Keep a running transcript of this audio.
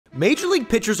Major League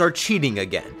pitchers are cheating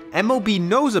again. MLB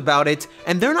knows about it,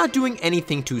 and they're not doing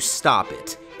anything to stop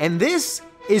it. And this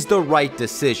is the right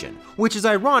decision, which is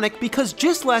ironic because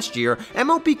just last year,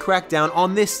 MLB cracked down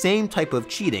on this same type of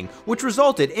cheating, which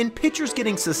resulted in pitchers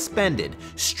getting suspended,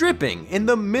 stripping in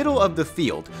the middle of the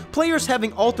field, players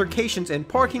having altercations in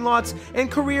parking lots, and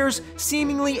careers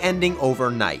seemingly ending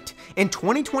overnight. In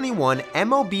 2021,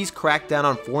 MLB's crackdown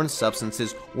on foreign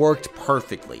substances worked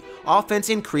perfectly. Offense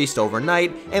increased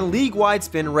overnight, and league-wide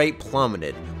spin rate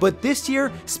plummeted. But this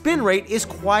year, spin rate is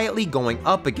quietly going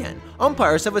up again.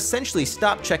 Umpires have essentially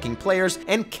stopped checking players,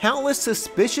 and countless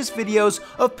suspicious videos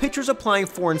of pitchers applying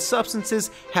foreign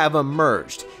substances have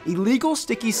emerged. Illegal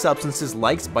sticky substances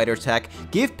like spider tack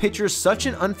give pitchers such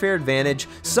an unfair advantage,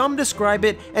 some describe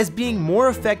it as being more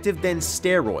effective than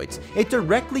steroids. It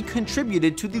directly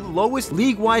contributed to the lowest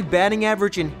league-wide batting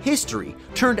average in history,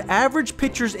 turned average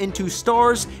pitchers into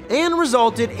stars, and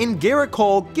resulted in Garrett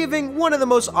Cole giving one of the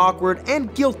most awkward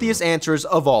and guiltiest answers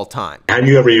of all time. Have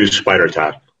you ever used spider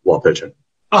tack while pitching?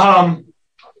 I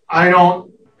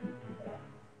don't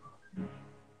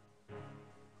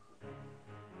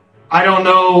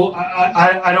know.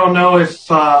 I don't know if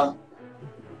I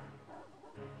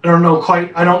don't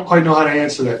quite know how to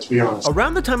answer that, to be honest.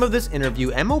 Around the time of this interview,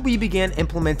 MLB began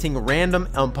implementing random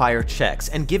umpire checks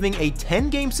and giving a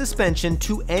 10-game suspension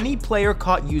to any player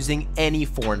caught using any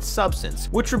foreign substance,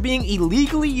 which were being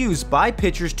illegally used by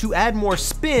pitchers to add more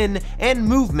spin and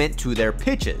movement to their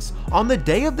pitches. On the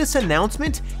day of this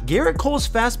announcement, Garrett Cole's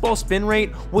fastball spin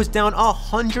rate was down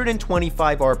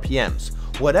 125 RPMs.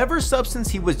 Whatever substance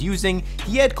he was using,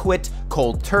 he had quit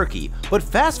cold turkey. But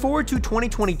fast forward to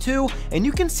 2022, and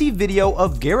you can see video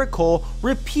of Garrett Cole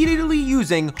repeatedly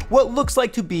using what looks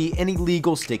like to be an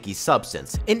illegal sticky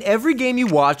substance. In every game you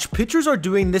watch, pitchers are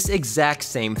doing this exact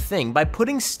same thing by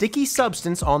putting sticky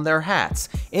substance on their hats,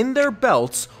 in their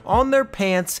belts, on their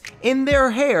pants, in their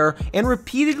hair, and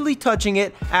repeatedly touching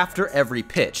it after every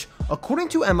pitch. According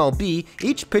to MLB,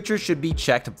 each pitcher should be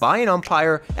checked by an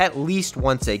umpire at least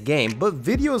once a game, but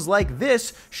videos like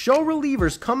this show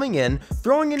relievers coming in,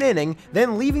 throwing an inning,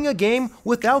 then leaving a game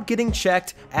without getting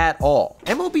checked at all.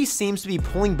 MLB seems to be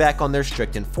pulling back on their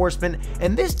strict enforcement,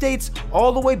 and this dates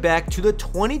all the way back to the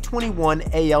 2021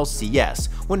 ALCS,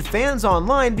 when fans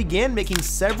online began making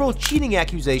several cheating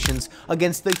accusations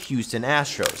against the Houston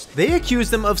Astros. They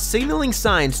accused them of signaling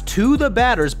signs to the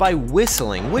batters by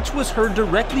whistling, which was heard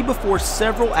directly before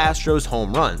several Astros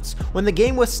home runs. When the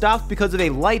game was stopped because of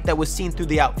a light that was seen through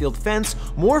the outfield fence,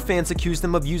 more fans accused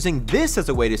them of using this as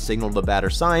a way to signal the batter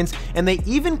signs, and they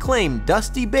even claimed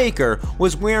Dusty Baker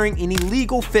was wearing an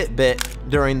illegal Fitbit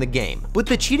during the game. But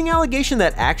the cheating allegation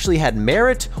that actually had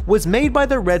merit was made by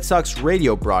the Red Sox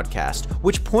radio broadcast,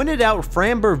 which pointed out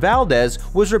Framber Valdez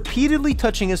was repeatedly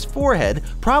touching his forehead,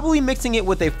 probably mixing it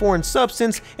with a foreign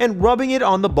substance and rubbing it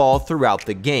on the ball throughout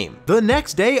the game. The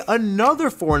next day,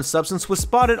 another foreign substance was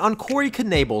spotted on Corey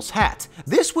Knebel's hat.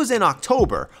 This was in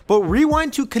October, but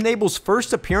rewind to Knebel's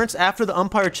first appearance after the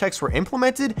umpire checks were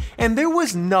implemented, and there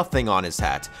was nothing on his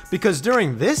hat, because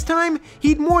during this time,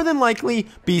 he'd more than likely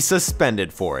be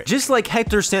suspended for it. Just like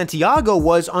Hector Santiago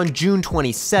was on June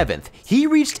 27th, he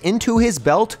reached into his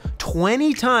belt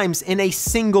 20 times in a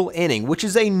single inning, which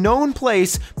is a known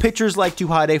place pitchers like to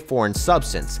hide a foreign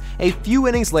substance. A few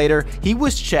innings later, he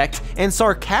was checked and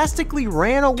sarcastically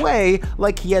ran away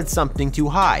like he had something to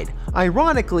hide.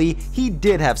 Ironically, he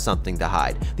did have something to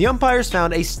hide. The umpires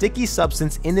found a sticky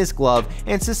substance in his glove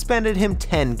and suspended him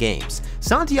 10 games.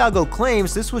 Santiago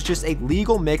claims this was just a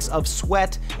legal mix of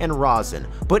sweat and rosin,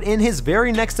 but in his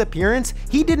very next appearance,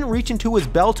 he didn't reach into his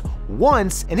belt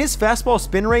once, and his fastball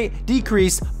spin rate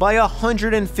decreased by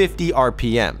 150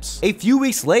 RPMs. A few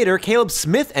weeks later, Caleb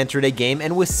Smith entered a game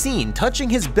and was seen touching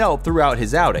his belt throughout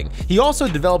his outing. He also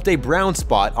developed a brown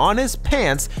spot on his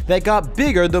pants that got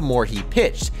bigger the more he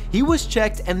pitched. He was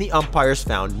checked and the umpires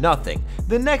found nothing.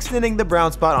 The next inning, the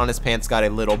brown spot on his pants got a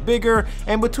little bigger,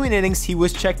 and between innings he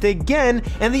was checked again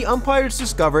and the umpires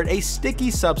discovered a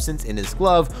sticky substance in his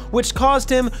glove, which caused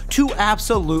him to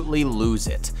absolutely lose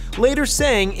it, later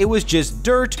saying it was just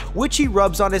dirt which he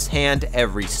rubs on his hand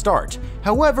every start.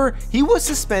 However, he was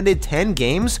suspended 10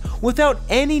 games without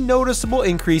any noticeable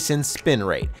increase in spin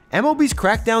rate. MLB's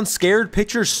crackdown scared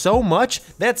pitchers so much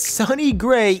that Sonny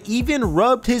Gray even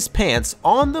rubbed his pants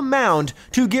on the mound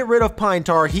to get rid of pine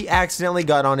tar he accidentally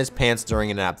got on his pants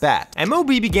during an at-bat.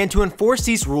 MLB began to enforce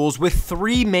these rules with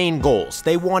three main goals.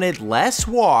 They wanted less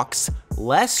walks,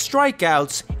 less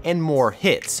strikeouts, and more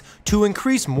hits, to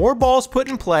increase more balls put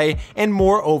in play and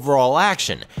more overall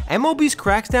action. MLB's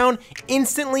crackdown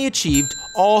instantly achieved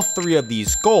all three of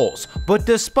these goals, but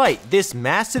despite this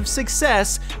massive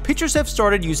success, pitchers have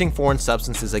started using foreign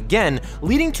substances again,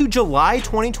 leading to July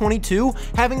 2022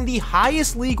 having the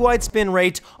highest league-wide spin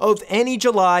rate of any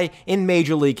July in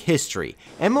Major League history.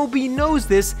 MLB knows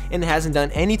this and hasn't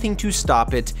done anything to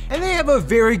stop it, and they have a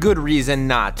very good reason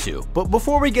not to. But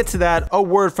before we get to that, a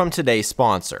word from today's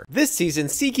sponsor. This season,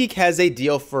 SeatGeek has a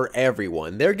deal for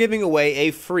everyone. They're giving away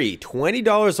a free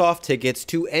 $20 off tickets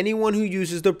to anyone who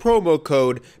uses the promo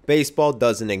code Baseball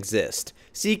Doesn't Exist.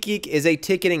 SeatGeek is a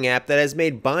ticketing app that has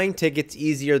made buying tickets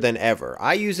easier than ever.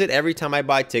 I use it every time I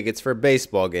buy tickets for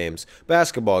baseball games,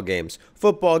 basketball games,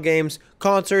 football games,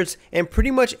 concerts, and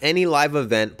pretty much any live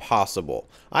event possible.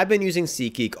 I've been using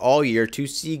SeatGeek all year to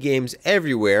see games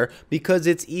everywhere because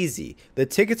it's easy. The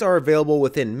tickets are available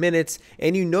within minutes,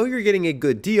 and you know you're getting a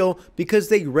good deal because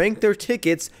they rank their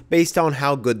tickets based on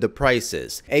how good the price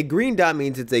is. A green dot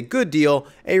means it's a good deal,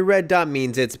 a red dot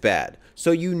means it's bad.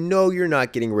 So you know you're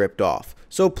not getting ripped off.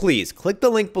 So please click the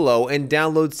link below and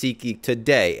download SeatGeek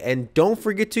today, and don't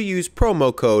forget to use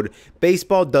promo code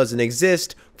Baseball Doesn't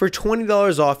Exist for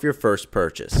 $20 off your first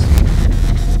purchase.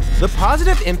 The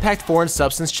positive impact foreign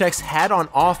substance checks had on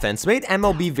offense made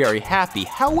MLB very happy.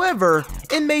 However,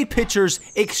 it made pitchers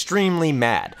extremely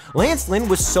mad. Lance Lynn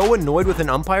was so annoyed with an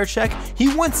umpire check,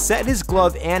 he once set his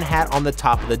glove and hat on the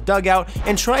top of the dugout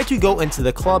and tried to go into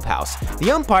the clubhouse.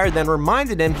 The umpire then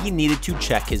reminded him he needed to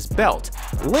check his belt.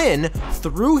 Lynn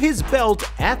threw his belt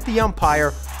at the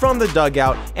umpire from the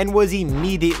dugout and was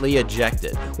immediately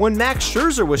ejected. When Max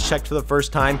Scherzer was checked for the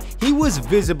first time, he was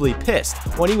visibly pissed.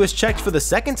 When he was checked for the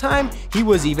second time, he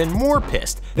was even more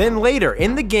pissed. Then later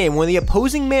in the game, when the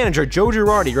opposing manager Joe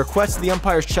Girardi requested the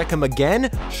umpires check him again,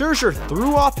 Scherzer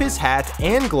threw off his hat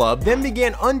and glove, then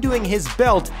began undoing his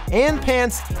belt and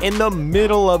pants in the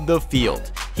middle of the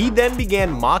field. He then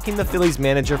began mocking the Phillies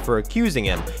manager for accusing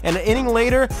him, and an inning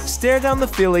later stared down the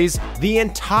Phillies the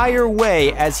entire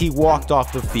way as he walked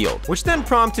off the field, which then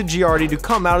prompted Girardi to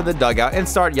come out of the dugout and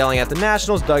start yelling at the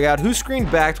Nationals dugout, who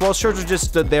screamed back while Scherzer just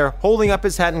stood there holding up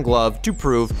his hat and glove to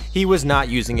prove he was not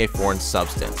using a foreign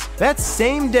substance. That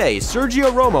same day,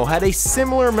 Sergio Romo had a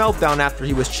similar meltdown after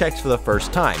he was checked for the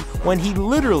first time, when he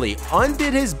literally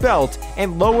undid his belt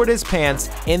and lowered his pants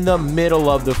in the middle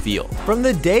of the field. From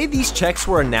the day these checks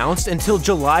were announced until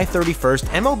July 31st,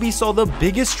 MLB saw the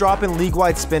biggest drop in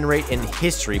league-wide spin rate in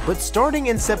history, but starting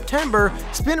in September,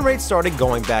 spin rates started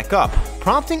going back up,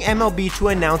 prompting MLB to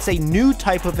announce a new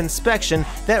type of inspection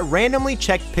that randomly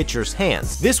checked pitchers'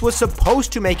 hands. This was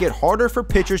supposed to make it harder for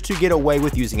pitchers to get away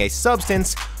with using a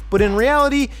substance, but in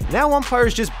reality, now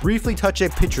umpires just briefly touch a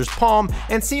pitcher's palm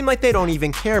and seem like they don't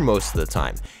even care most of the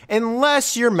time.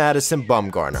 Unless you're Madison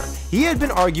Bumgarner. He had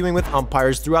been arguing with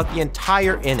umpires throughout the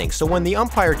entire inning, so when the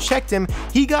umpire checked him,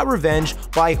 he got revenge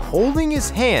by holding his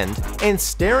hand and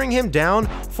staring him down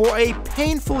for a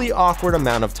painfully awkward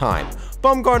amount of time.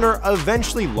 Bumgarner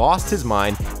eventually lost his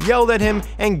mind, yelled at him,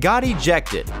 and got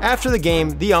ejected. After the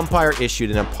game, the umpire issued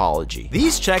an apology.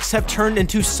 These checks have turned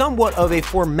into somewhat of a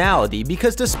formality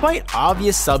because despite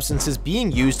obvious substances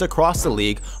being used across the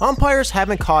league, umpires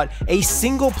haven't caught a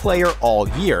single player all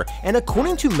year, and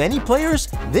according to many players,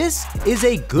 this is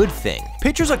a good thing.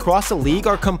 Pitchers across the league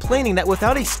are complaining that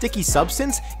without a sticky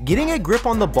substance, getting a grip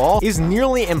on the ball is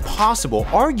nearly impossible,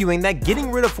 arguing that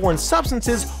getting rid of foreign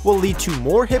substances will lead to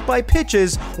more hit by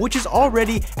pitches, which is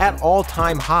already at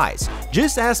all-time highs.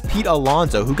 Just ask Pete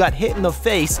Alonso, who got hit in the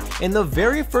face in the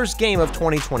very first game of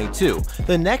 2022.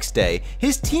 The next day,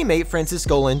 his teammate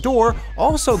Francisco Lindor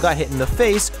also got hit in the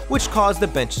face, which caused the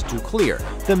benches to clear.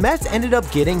 The Mets ended up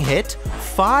getting hit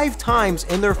 5 times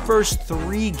in their first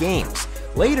 3 games.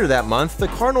 Later that month, the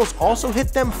Cardinals also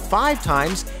hit them 5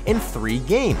 times in 3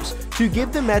 games, to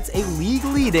give the Mets a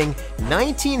league-leading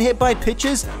 19 hit by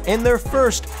pitches in their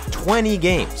first 20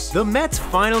 games. The Mets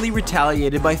finally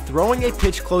retaliated by throwing a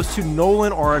pitch close to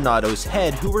Nolan Arenado's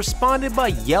head, who responded by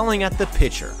yelling at the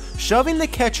pitcher, shoving the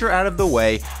catcher out of the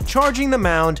way, charging the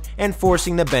mound, and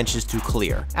forcing the benches to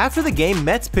clear. After the game,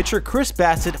 Mets pitcher Chris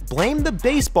Bassett blamed the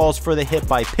baseballs for the hit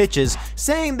by pitches,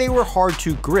 saying they were hard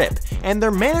to grip, and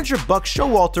their manager Buck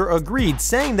Showalter agreed,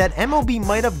 saying that MLB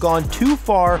might have gone too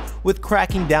far with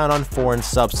cracking down on foreign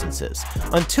substances.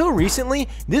 Until recently,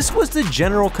 this was the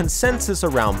general consensus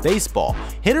around baseball.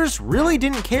 Hitters really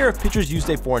didn't care if pitchers used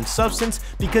a foreign substance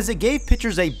because it gave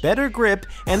pitchers a better grip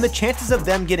and the chances of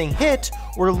them getting hit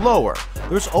were low slower.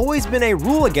 There's always been a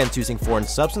rule against using foreign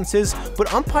substances,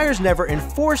 but umpires never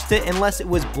enforced it unless it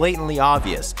was blatantly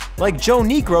obvious. Like Joe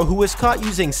Negro, who was caught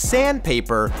using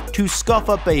sandpaper to scuff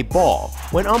up a ball.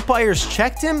 When umpires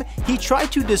checked him, he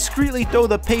tried to discreetly throw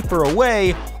the paper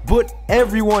away, but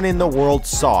everyone in the world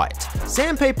saw it.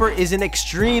 Sandpaper is an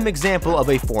extreme example of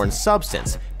a foreign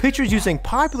substance. Pitchers using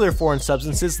popular foreign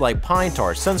substances like pine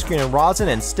tar, sunscreen and rosin,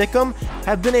 and stickum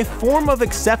have been a form of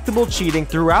acceptable cheating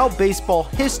throughout baseball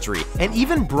history, and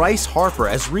even Bryce Harper,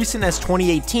 as recent as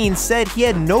 2018, said he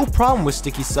had no problem with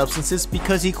sticky substances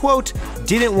because he, quote,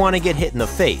 didn't want to get hit in the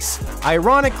face.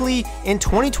 Ironically, in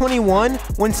 2021,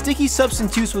 when sticky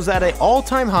substance use was at an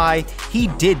all-time high, he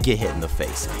did get hit in the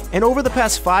face. And over the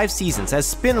past 5 seasons, as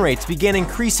spin rates began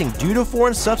increasing due to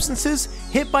foreign substances,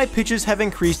 hit by pitches have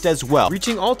increased as well,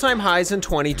 reaching all-time highs in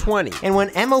 2020. And when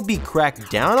MLB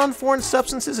cracked down on foreign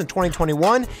substances in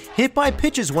 2021, hit by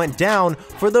pitches went down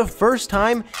for the first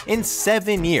time in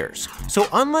 7 years. So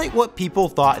unlike what people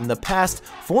thought in the past,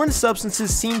 foreign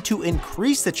substances seem to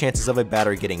increase the chances of a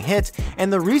batter getting hit,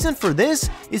 and the reason for this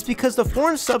is because the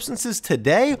foreign substances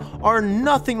today are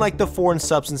nothing like the foreign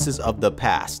substances of the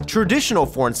past. Traditional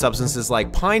foreign substances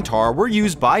like pine tar were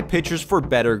used by pitchers for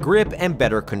better grip and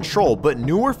better control, but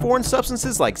newer foreign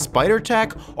substances like spider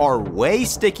tack are way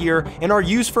stickier and are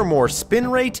used for more spin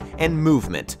rate and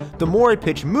movement. The more a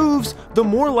pitch moves, the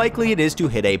more likely it is to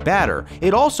hit a batter.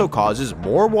 It also causes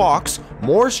more walks,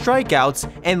 more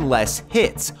strikeouts, and less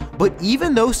hits. But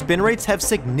even though spin rates have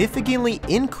significantly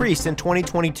increased in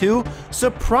 2022,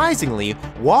 surprisingly,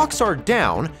 walks are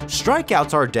down,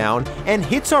 strikeouts are down, and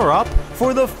hits are up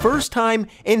for the first time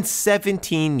in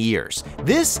 17 years.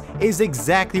 This is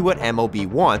exactly what MLB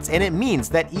wants, and it means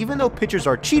that even though pitchers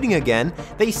are cheating again,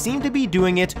 they seem to be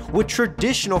doing it with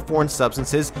traditional foreign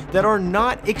substances that are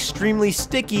not extremely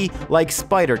sticky like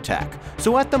spider tack.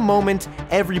 So at the moment,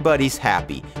 everybody's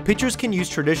happy. Pitchers can use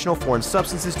traditional foreign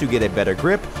substances to get a better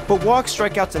grip, but walks,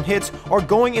 strikeouts, and hits are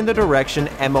going in the direction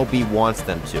MLB wants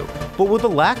them to. But will the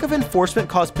lack of enforcement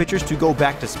cause pitchers to go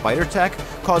back to spider tack,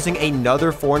 causing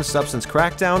another foreign substance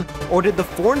crackdown, or did the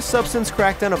foreign substance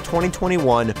crackdown of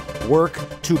 2021 work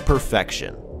to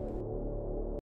perfection?